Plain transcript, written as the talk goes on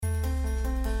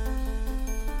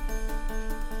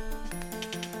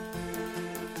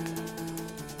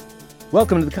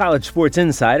Welcome to the College Sports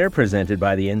Insider, presented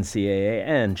by the NCAA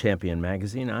and Champion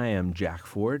Magazine. I am Jack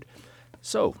Ford.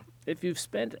 So, if you've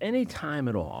spent any time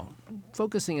at all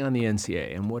focusing on the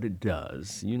NCAA and what it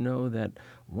does, you know that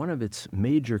one of its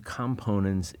major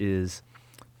components is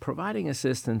providing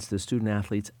assistance to student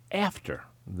athletes after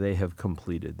they have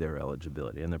completed their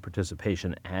eligibility and their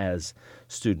participation as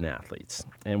student athletes.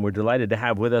 And we're delighted to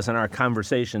have with us in our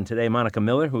conversation today Monica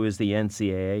Miller, who is the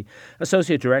NCAA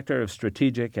Associate Director of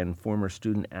Strategic and former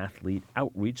Student Athlete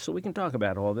Outreach. So we can talk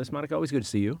about all this. Monica, always good to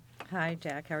see you. Hi,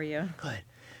 Jack. How are you? Good.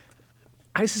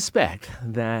 I suspect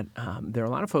that there are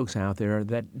a lot of folks out there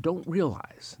that don't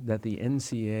realize that the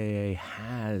NCAA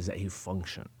has a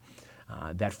function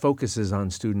that focuses on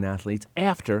student athletes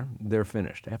after they're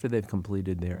finished, after they've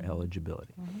completed their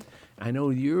eligibility. Mm-hmm. I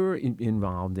know you're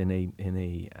involved in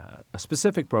a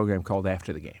specific program called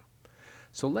After the Game.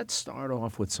 So let's start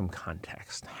off with some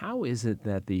context. How is it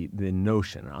that the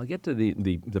notion, I'll get to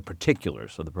the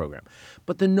particulars of the program,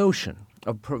 but the notion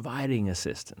of providing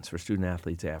assistance for student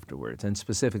athletes afterwards, and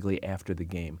specifically after the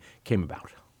game, came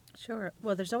about? Sure.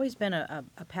 Well, there's always been a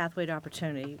pathway to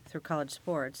opportunity through college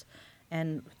sports,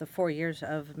 and the 4 years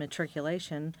of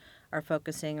matriculation are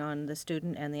focusing on the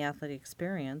student and the athlete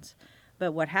experience.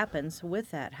 But what happens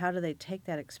with that? How do they take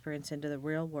that experience into the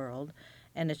real world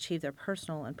and achieve their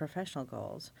personal and professional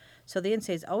goals? So the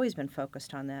NCAA has always been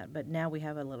focused on that, but now we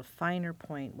have a little finer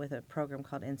point with a program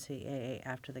called NCAA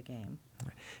After the Game.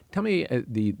 Tell me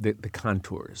the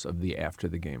contours of the After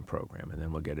the Game program, and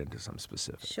then we'll get into some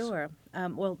specifics. Sure.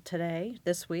 Well,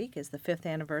 this week, is the 5th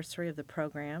anniversary of the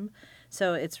program,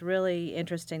 so it's really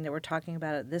interesting that we're talking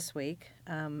about it this week.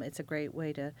 It's a great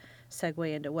way to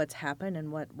segue into what's happened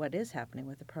and what is happening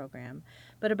with the program.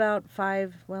 But about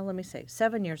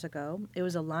 7 years ago, it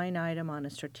was a line item on a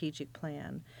strategic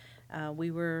plan. We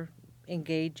were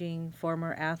engaging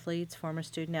former athletes, former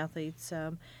student athletes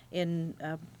in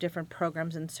different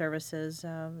programs and services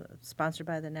sponsored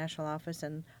by the national office,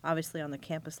 and obviously on the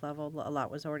campus level, a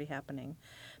lot was already happening.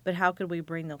 But how could we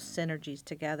bring those synergies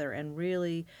together and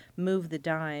really move the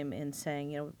dime in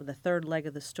saying, the third leg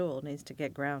of the stool needs to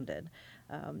get grounded?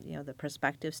 The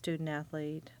prospective student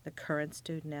athlete, the current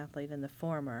student athlete, and the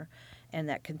former, and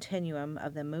that continuum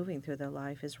of them moving through their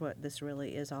life is what this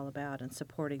really is all about, and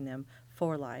supporting them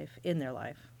for life, in their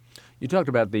life. You talked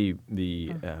about the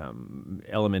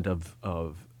element of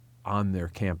on their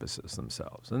campuses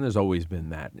themselves, and there's always been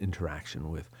that interaction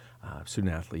with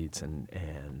student athletes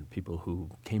and people who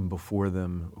came before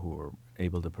them who were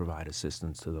able to provide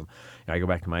assistance to them. I go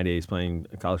back to my days playing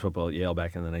college football at Yale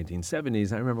back in the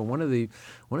 1970s. I remember one of the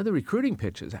recruiting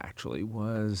pitches actually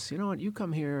was, you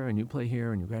come here and you play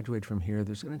here and you graduate from here.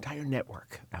 There's an entire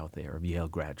network out there of Yale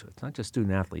graduates, not just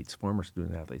student athletes, former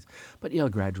student athletes, but Yale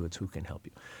graduates who can help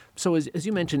you. So as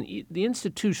you mentioned, the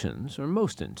institutions, or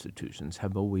most institutions,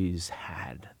 have always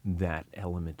had that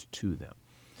element to them.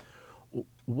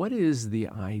 What is the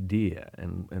idea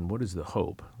and what is the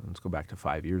hope? Let's go back to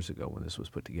 5 years ago when this was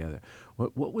put together.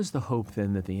 What was the hope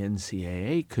then that the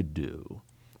NCAA could do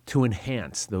to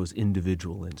enhance those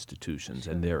individual institutions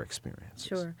and their experiences?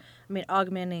 Sure.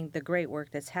 Augmenting the great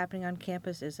work that's happening on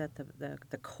campus is at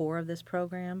the core of this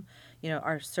program.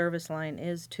 Our service line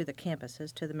is to the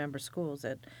campuses, to the member schools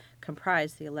that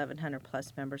comprise the 1,100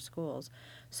 plus member schools.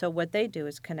 So what they do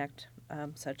is connect,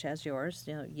 such as yours,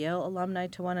 Yale alumni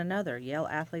to one another, Yale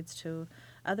athletes to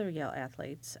other Yale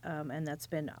athletes, and that's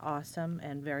been awesome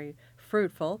and very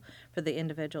fruitful for the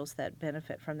individuals that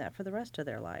benefit from that for the rest of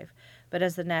their life. But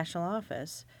as the national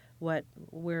office, what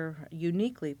we're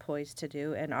uniquely poised to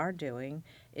do and are doing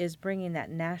is bringing that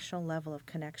national level of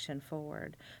connection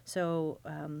forward. So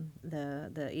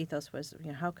the ethos was,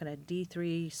 how can a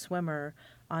D3 swimmer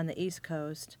on the East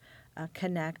Coast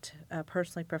connect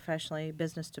personally, professionally,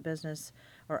 business to business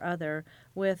or other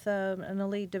with an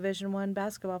elite Division I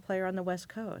basketball player on the West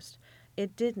Coast?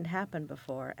 It didn't happen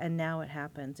before, and now it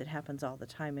happens. It happens all the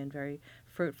time in very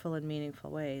fruitful and meaningful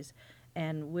ways.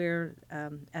 And we're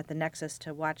at the nexus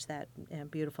to watch that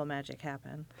beautiful magic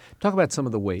happen. Talk about some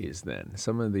of the ways then,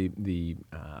 some of the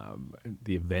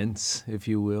events, if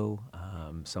you will,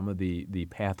 some of the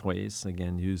pathways,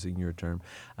 again, using your term,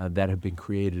 that have been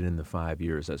created in the 5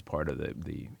 years as part of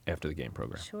the After the Game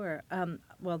program. Sure.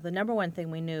 Well, the number one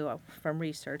thing we knew from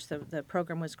research, the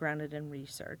program was grounded in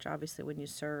research. Obviously, when you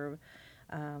serve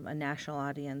a national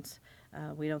audience,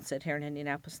 we don't sit here in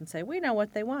Indianapolis and say, we know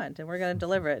what they want, and we're going to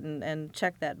deliver it and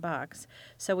check that box.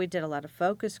 So we did a lot of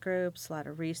focus groups, a lot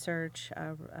of research,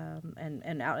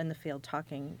 and out in the field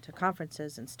talking to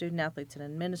conferences and student athletes and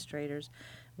administrators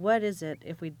what is it,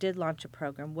 if we did launch a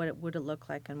program, would it look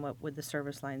like and what would the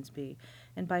service lines be?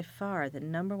 And by far, the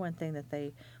number one thing that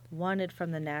they wanted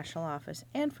from the national office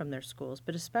and from their schools,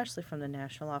 but especially from the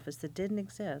national office that didn't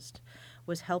exist,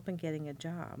 was help in getting a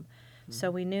job. So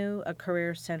we knew a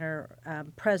career center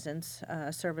presence,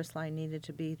 a service line needed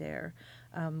to be there.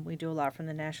 We do a lot from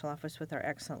the national office with our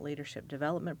excellent leadership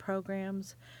development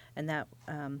programs, and that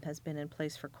has been in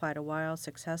place for quite a while,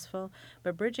 successful.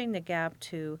 But bridging the gap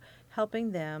to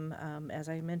helping them, as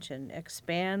I mentioned,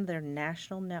 expand their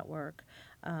national network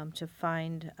to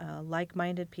find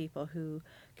like-minded people who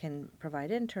can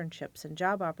provide internships and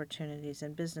job opportunities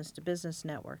and business-to-business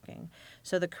networking.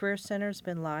 So the Career Center's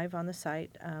been live on the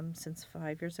site since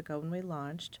 5 years ago when we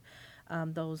launched.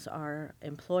 Those are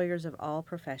employers of all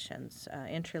professions,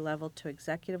 entry level to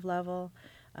executive level,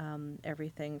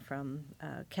 everything from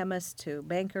chemists to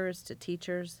bankers to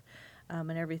teachers,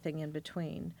 and everything in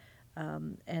between.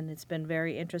 And it's been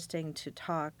very interesting to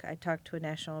talk. I talk to a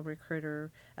national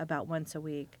recruiter about once a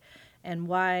week, and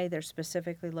why they're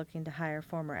specifically looking to hire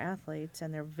former athletes,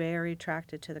 and they're very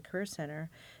attracted to the Career Center,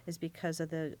 is because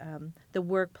of the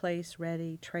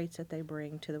workplace-ready traits that they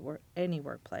bring to any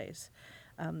workplace.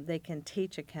 They can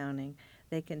teach accounting.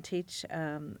 They can teach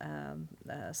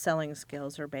selling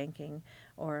skills or banking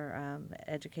or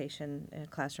education,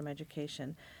 classroom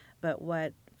education. But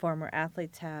what former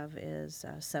athletes have is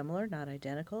similar, not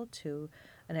identical, to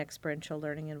an experiential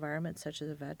learning environment such as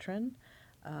a veteran,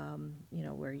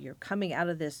 where you're coming out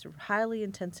of this highly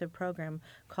intensive program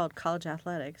called college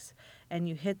athletics, and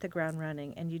you hit the ground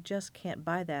running, and you just can't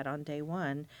buy that on day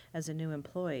one as a new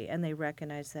employee, and they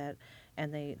recognize that,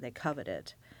 and they covet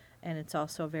it. And it's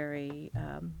also a very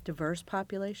diverse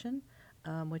population,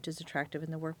 which is attractive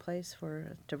in the workplace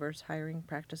for diverse hiring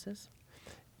practices.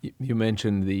 You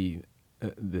mentioned the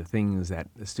things that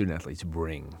the student athletes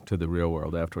bring to the real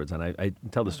world afterwards. And I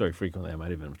tell the story frequently. I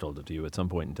might even have told it to you at some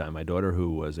point in time. My daughter,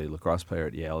 who was a lacrosse player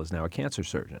at Yale, is now a cancer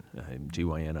surgeon, a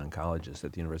GYN oncologist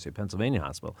at the University of Pennsylvania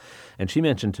Hospital. And she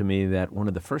mentioned to me that one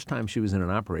of the first times she was in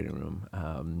an operating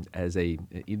room as I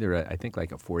think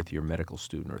like a fourth-year medical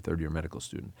student or third-year medical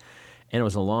student, and it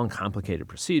was a long, complicated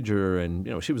procedure,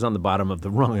 and she was on the bottom of the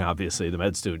rung, obviously. The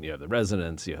med student, you have the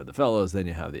residents, you have the fellows, then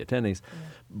you have the attendees. Yeah.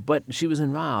 But she was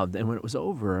involved, and when it was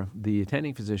over, the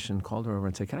attending physician called her over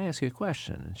and said, "Can I ask you a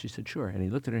question?" And she said, "Sure." And he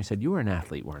looked at her and he said, "You were an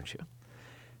athlete, weren't you?"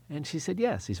 And she said,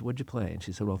 "Yes." He said, "What'd you play?" And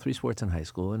she said, "Well, 3 sports in high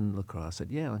school and lacrosse." I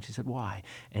said, "Yeah." And she said, "Why?"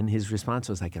 And his response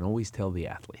was, "I can always tell the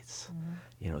athletes.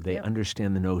 Mm-hmm. They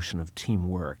understand the notion of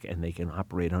teamwork, and they can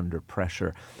operate under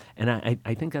pressure." And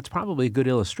I think that's probably a good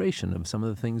illustration of some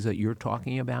of the things that you're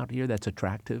talking about here that's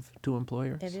attractive to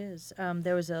employers. It is.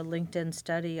 There was a LinkedIn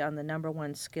study on the number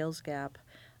one skills gap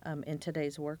in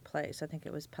today's workplace. I think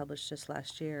it was published just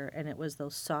last year, and it was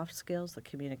those soft skills, the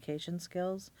communication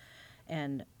skills.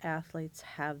 And athletes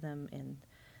have them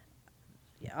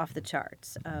off the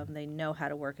charts. They know how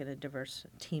to work in a diverse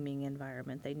teaming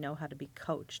environment. They know how to be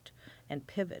coached and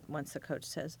pivot once the coach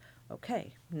says,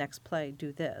 "Okay, next play,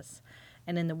 do this."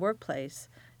 And in the workplace,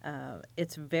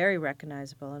 it's very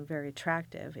recognizable and very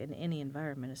attractive in any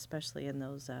environment, especially in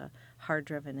those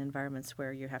hard-driven environments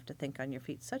where you have to think on your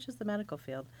feet, such as the medical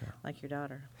field, like your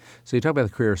daughter. So you talk about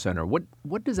the Career Center.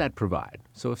 What does that provide?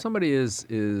 So if somebody is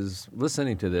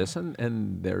listening to this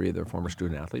and they're either a former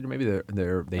student athlete or maybe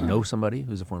they know somebody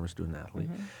who's a former student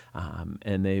athlete,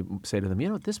 and they say to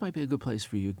them, this might be a good place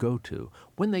for you to go to.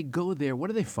 When they go there, what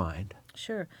do they find?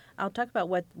 Sure. I'll talk about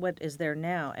what is there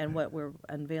now and what we're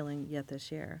unveiling yet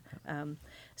this year.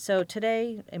 So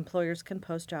today, employers can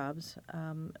post jobs.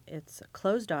 It's a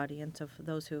closed audience of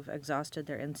those who've exhausted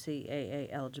their NCAA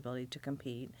eligibility to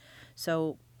compete.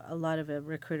 So a lot of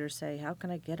recruiters say, how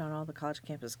can I get on all the college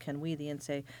campuses? Can we, the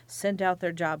NCAA, send out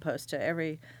their job posts to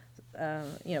every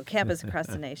campus across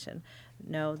the nation?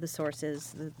 No, the source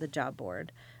is the job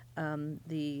board.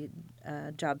 The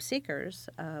job seekers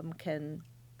can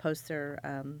post their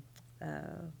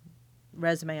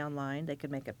resume online. They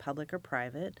can make it public or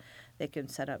private. They can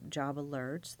set up job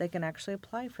alerts. They can actually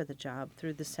apply for the job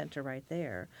through the center right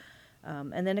there.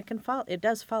 And then it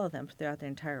does follow them throughout their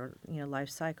entire life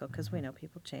cycle, because we know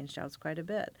people change jobs quite a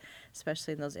bit,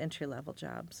 especially in those entry-level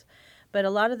jobs. But a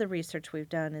lot of the research we've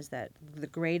done is that the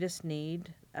greatest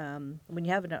need, when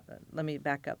you have let me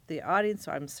back up, the audience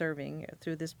I'm serving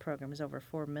through this program is over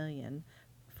 4 million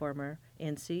former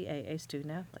NCAA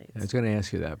student athletes. I was going to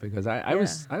ask you that because I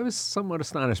was somewhat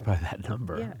astonished by that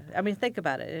number. Yeah, I mean, think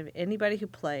about it. If anybody who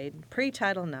played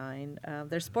pre-Title IX,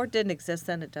 their sport didn't exist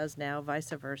then, it does now, vice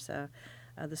versa.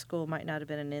 The school might not have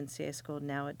been an NCAA school,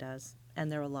 now it does,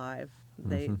 and they're alive.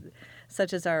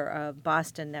 such as our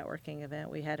Boston networking event.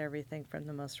 We had everything from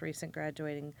the most recent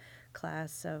graduating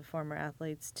class of former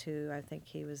athletes to, I think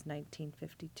he was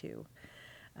 1952,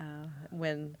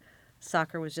 when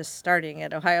soccer was just starting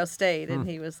at Ohio State, and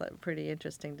he was pretty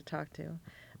interesting to talk to.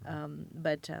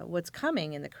 But what's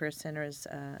coming in the Career Center is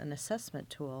an assessment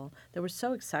tool that we're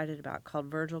so excited about called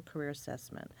Virtual Career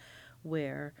Assessment,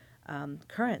 where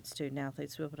current student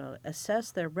athletes will be able to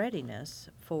assess their readiness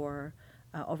for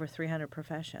over 300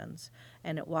 professions,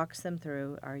 and it walks them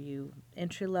through, are you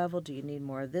entry level, do you need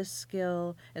more of this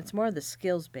skill? It's more of the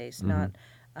skills based, not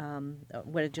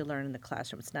what did you learn in the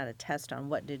classroom. It's not a test on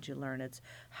what did you learn. It's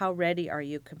how ready are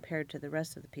you compared to the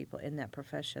rest of the people in that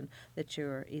profession that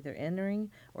you're either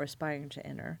entering or aspiring to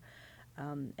enter.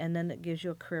 And then it gives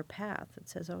you a career path. It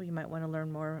says, oh, you might want to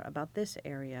learn more about this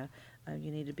area.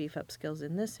 You need to beef up skills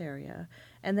in this area.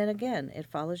 And then again, it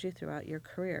follows you throughout your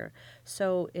career.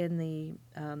 So in the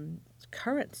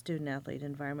current student-athlete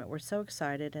environment, we're so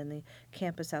excited, and the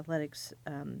campus athletics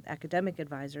academic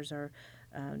advisors are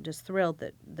just thrilled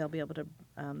that they'll be able to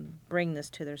bring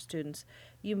this to their students.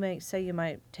 You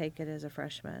might take it as a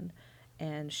freshman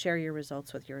and share your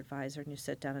results with your advisor, and you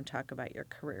sit down and talk about your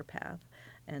career path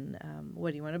and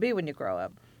what do you want to be when you grow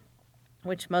up,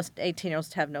 which most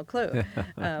 18-year-olds have no clue.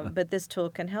 But this tool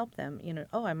can help them.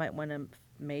 I might want to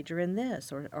major in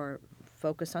this or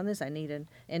focus on this. I need an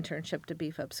internship to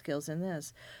beef up skills in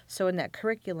this. So in that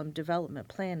curriculum development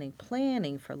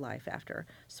planning for life after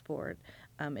sport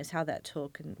is how that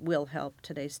tool will help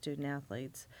today's student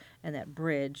athletes, and that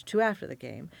bridge to after the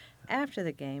game. After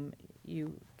the game,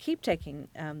 you keep taking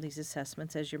these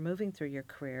assessments as you're moving through your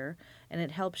career, and it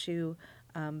helps you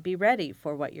be ready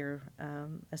for what you're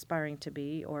aspiring to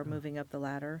be or moving up the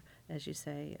ladder, as you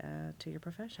say, to your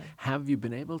profession. Have you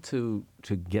been able to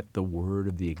get the word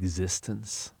of the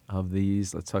existence of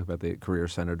these? Let's talk about the Career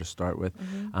Center to start with,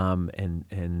 and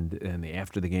the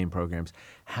after the game programs.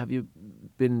 Have you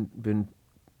been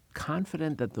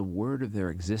confident that the word of their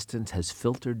existence has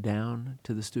filtered down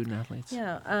to the student athletes?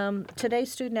 Yeah,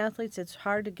 today's student athletes, it's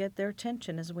hard to get their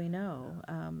attention, as we know.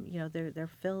 They're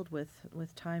filled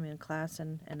with time in class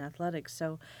and athletics.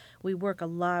 So we work a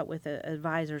lot with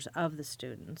advisors of the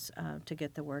students to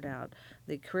get the word out.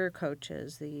 The career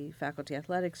coaches, the faculty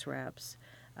athletics reps,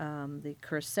 the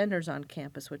career centers on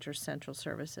campus, which are central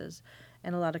services,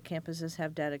 and a lot of campuses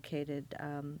have dedicated,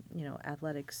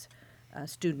 athletics.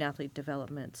 Student-athlete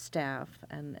development staff,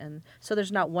 and so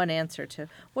there's not one answer to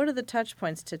what are the touch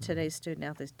points to today's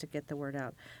student-athletes to get the word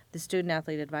out. The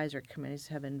student-athlete advisory committees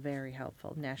have been very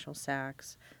helpful. National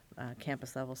SACs,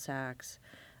 campus-level SACs.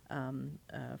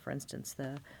 For instance,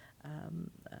 the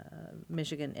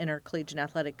Michigan Intercollegiate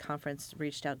Athletic Conference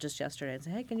reached out just yesterday and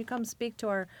said, hey, can you come speak to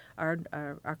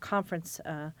our conference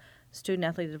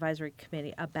student-athlete advisory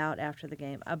committee about after the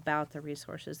game, about the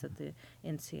resources that the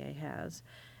NCAA has.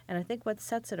 And I think what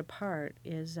sets it apart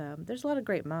is there's a lot of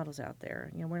great models out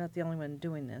there. We're not the only one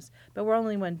doing this, but we're the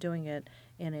only one doing it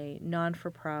in a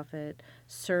non-for-profit,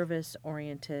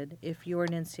 service-oriented. If you're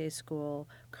an NCAA school,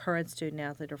 current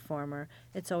student-athlete or former,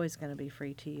 it's always going to be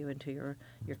free to you and to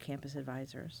your campus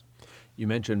advisors. You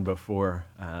mentioned before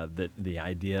that the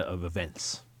idea of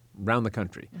events around the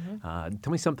country.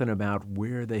 Tell me something about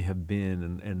where they have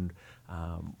been and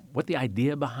what the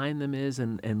idea behind them is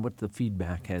and what the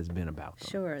feedback has been about them.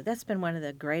 Sure. That's been one of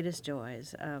the greatest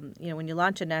joys. When you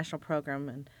launch a national program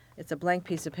and it's a blank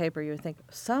piece of paper, you think,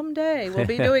 someday we'll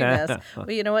be doing this.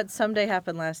 Well, you know what? Someday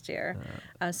happened last year.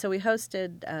 So we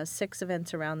hosted 6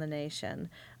 events around the nation.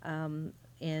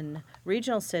 In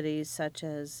regional cities such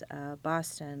as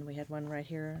Boston, we had one right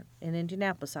here in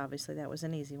Indianapolis, obviously. That was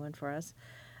an easy one for us.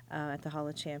 At the Hall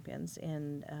of Champions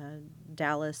in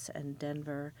Dallas and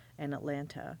Denver and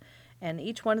Atlanta. And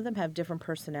each one of them have different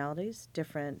personalities,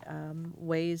 different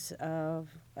ways of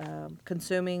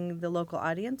consuming the local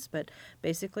audience. But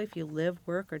basically, if you live,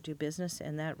 work, or do business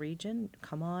in that region,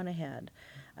 come on ahead.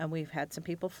 And we've had some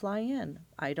people fly in.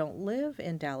 I don't live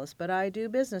in Dallas, but I do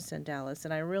business in Dallas,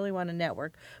 and I really want to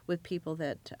network with people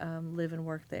that live and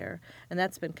work there. And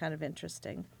that's been kind of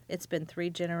interesting. It's been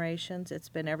 3 generations. It's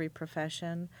been every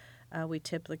profession. We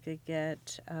typically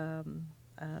get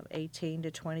 18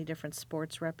 to 20 different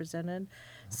sports represented.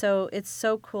 So it's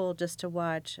so cool just to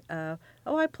watch.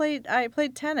 I played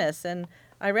tennis, and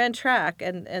I ran track,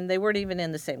 and they weren't even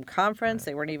in the same conference.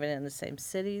 They weren't even in the same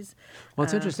cities. Well,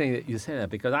 it's interesting that you say that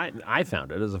because I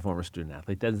found it as a former student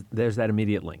athlete. There's that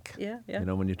immediate link. Yeah, yeah. You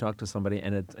know, when you talk to somebody,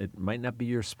 and it might not be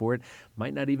your sport,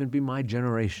 might not even be my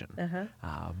generation,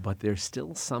 but there's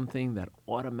still something that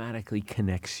automatically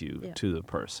connects you to the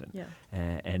person, Yeah.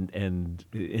 and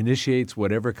initiates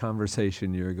whatever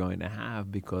conversation you're going to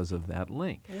have because of that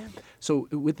link. Yeah. So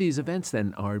with these events,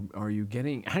 then, how are you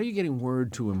getting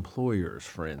word to employers,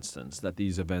 for instance, that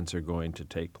these events are going to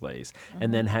take place?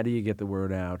 And then how do you get the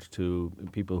word out to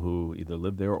people who either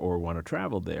live there or want to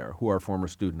travel there, who are former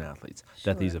student athletes,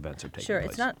 that these events are taking Sure,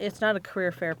 place? it's not a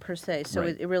career fair per se, so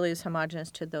Right. it really is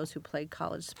homogenous to those who played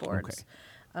college sports.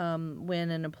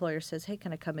 When an employer says, "Hey,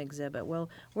 can I come exhibit?" Well,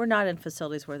 we're not in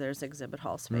facilities where there's exhibit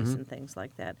hall space and things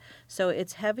like that. So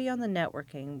it's heavy on the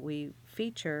networking. We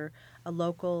feature a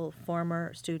local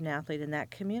former student athlete in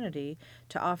that community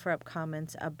to offer up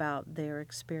comments about their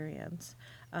experience,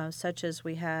 such as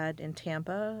we had in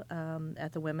Tampa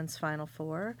at the Women's Final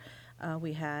Four.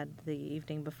 We had the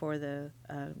evening before the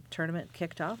tournament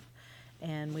kicked off,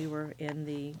 and we were in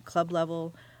the club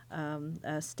level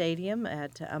stadium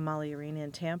at Amalie Arena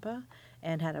in Tampa,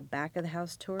 and had a back of the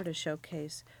house tour to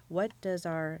showcase what does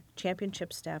our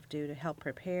championship staff do to help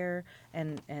prepare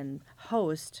and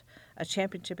host a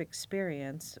championship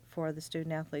experience for the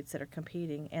student athletes that are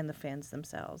competing and the fans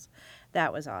themselves.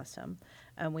 That was awesome.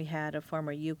 We had a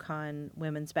former UConn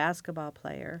women's basketball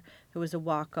player who was a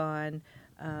walk-on,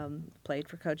 played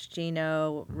for Coach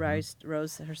Gino, rose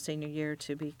her senior year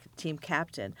to be team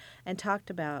captain, and talked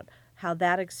about how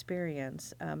that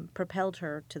experience propelled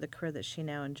her to the career that she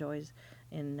now enjoys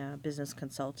in business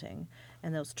consulting,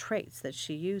 and those traits that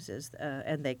she uses,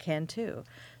 and they can too.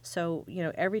 So,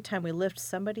 every time we lift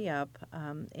somebody up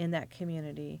in that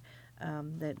community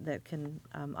that can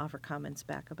offer comments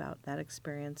back about that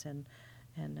experience and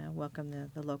welcome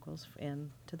the locals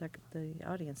in to the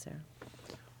audience there.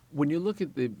 When you look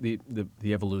at the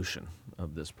evolution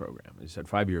of this program, you said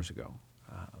 5 years ago,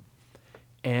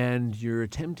 and you're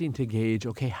attempting to gauge,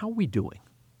 okay, how are we doing?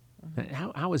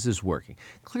 How is this working?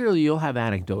 Clearly, you'll have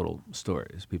anecdotal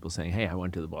stories, people saying, hey, I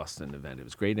went to the Boston event, it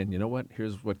was great, and you know what?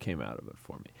 Here's what came out of it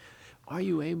for me. Are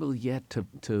you able yet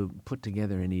to put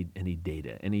together any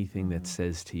data, anything that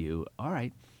says to you, all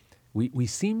right, we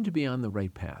seem to be on the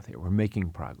right path here, we're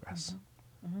making progress?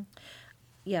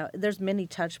 Yeah, there's many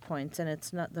touch points, and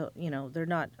it's not they're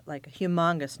not like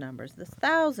humongous numbers. The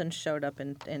 1,000 showed up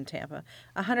in Tampa,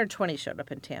 120 showed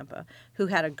up in Tampa, who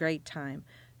had a great time,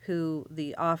 who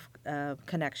the off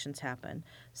connections happened.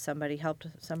 Somebody helped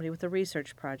somebody with a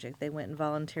research project. They went and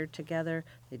volunteered together.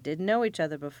 They didn't know each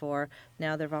other before.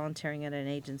 Now they're volunteering at an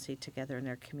agency together in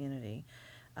their community.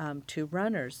 2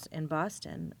 runners in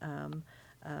Boston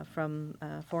from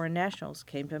foreign nationals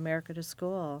came to America to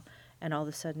school. And all of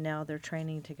a sudden now they're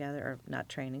training together, or not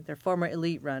training, they're former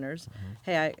elite runners.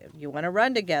 Hey, you want to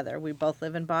run together? We both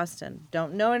live in Boston.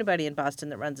 Don't know anybody in Boston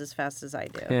that runs as fast as I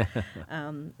do.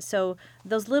 So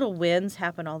those little wins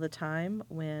happen all the time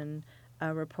when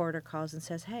a reporter calls and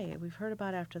says, hey, we've heard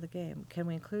about after the game. Can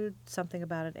we include something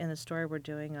about it in the story we're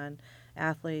doing on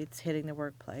athletes hitting the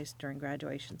workplace during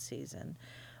graduation season?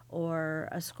 Or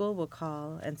a school will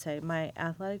call and say, my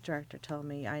athletic director told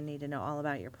me I need to know all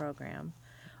about your program.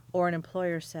 Or an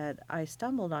employer said, I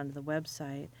stumbled onto the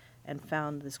website and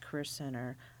found this career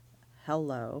center.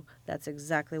 Hello, that's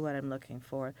exactly what I'm looking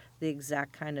for, the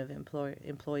exact kind of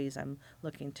employees I'm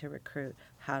looking to recruit.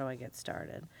 How do I get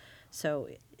started? So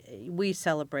we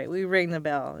celebrate, we ring the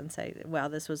bell and say, wow,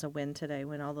 this was a win today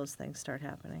when all those things start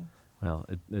happening. Well,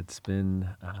 it's been,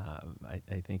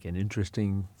 I think, an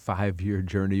interesting 5-year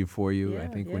journey for you. I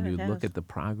think when you look at the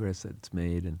progress that's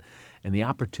made and the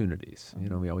opportunities,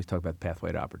 we always talk about the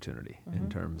pathway to opportunity in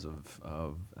terms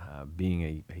of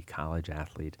being a college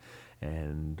athlete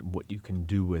and what you can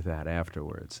do with that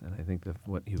afterwards. And I think that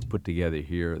what you've put together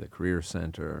here, the Career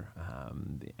Center,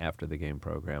 the After the Game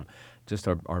program, just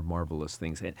are marvelous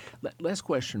things. And last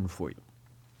question for you.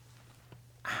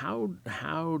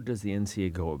 How does the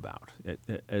NCAA go about,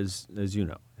 as you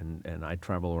know, and I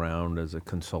travel around as a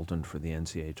consultant for the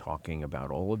NCAA talking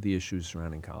about all of the issues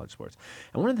surrounding college sports.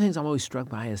 And one of the things I'm always struck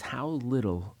by is how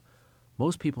little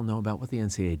most people know about what the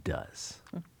NCAA does.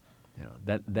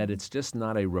 That it's just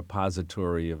not a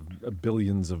repository of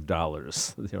billions of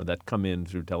dollars, that come in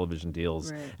through television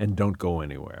deals and don't go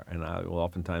anywhere. And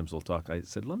oftentimes we'll talk. I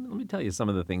said, let me tell you some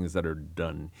of the things that are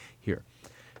done here.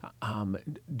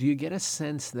 Do you get a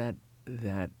sense that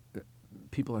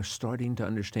people are starting to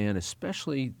understand,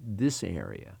 especially this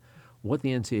area, what the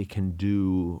NCAA can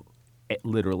do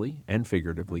literally and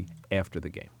figuratively after the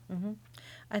game?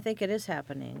 I think it is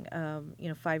happening.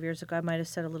 5 years ago, I might have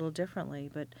said a little differently,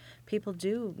 but people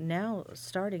do now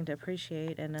starting to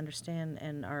appreciate and understand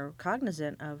and are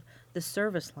cognizant of the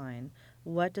service line.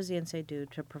 What does the NCAA do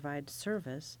to provide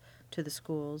service to the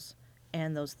schools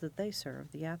and those that they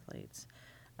serve, the athletes?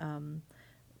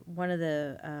 One of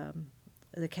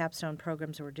the capstone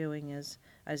programs we're doing is,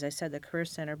 as I said, the Career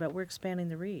Center, but we're expanding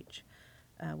the reach.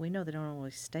 We know they don't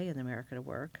always stay in America to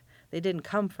work. They didn't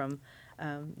come from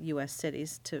U.S.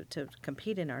 cities to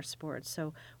compete in our sports.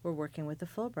 So we're working with the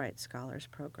Fulbright Scholars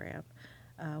Program.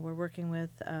 We're working with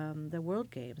the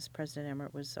World Games. President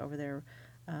Emmert was over there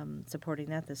supporting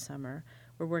that this summer.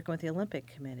 We're working with the Olympic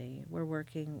Committee. We're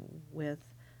working with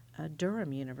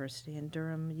Durham University in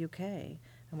Durham, UK.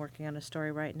 I'm working on a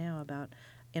story right now about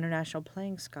international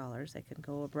playing scholars. They can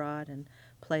go abroad and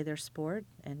play their sport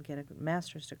and get a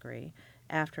master's degree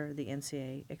after the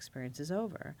NCAA experience is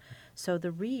over. So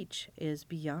the reach is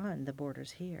beyond the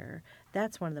borders here.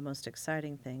 That's one of the most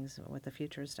exciting things, what the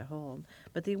future is to hold.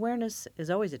 But the awareness is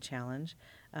always a challenge.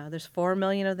 There's 4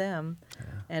 million of them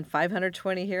and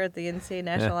 520 here at the NCAA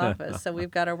National Office, so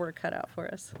we've got our work cut out for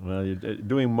us. Well, you're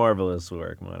doing marvelous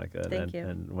work, Monica. Thank you.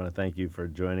 And I want to thank you for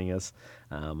joining us.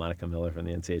 Monica Miller from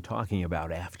the NCAA, talking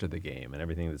about after the game and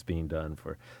everything that's being done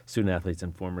for student athletes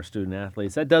and former student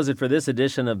athletes. That does it for this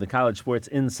edition of the College Sports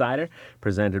Insider,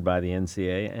 presented by the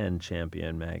NCAA and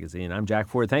Champion Magazine. I'm Jack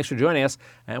Ford. Thanks for joining us,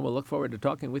 and we'll look forward to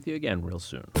talking with you again real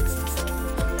soon.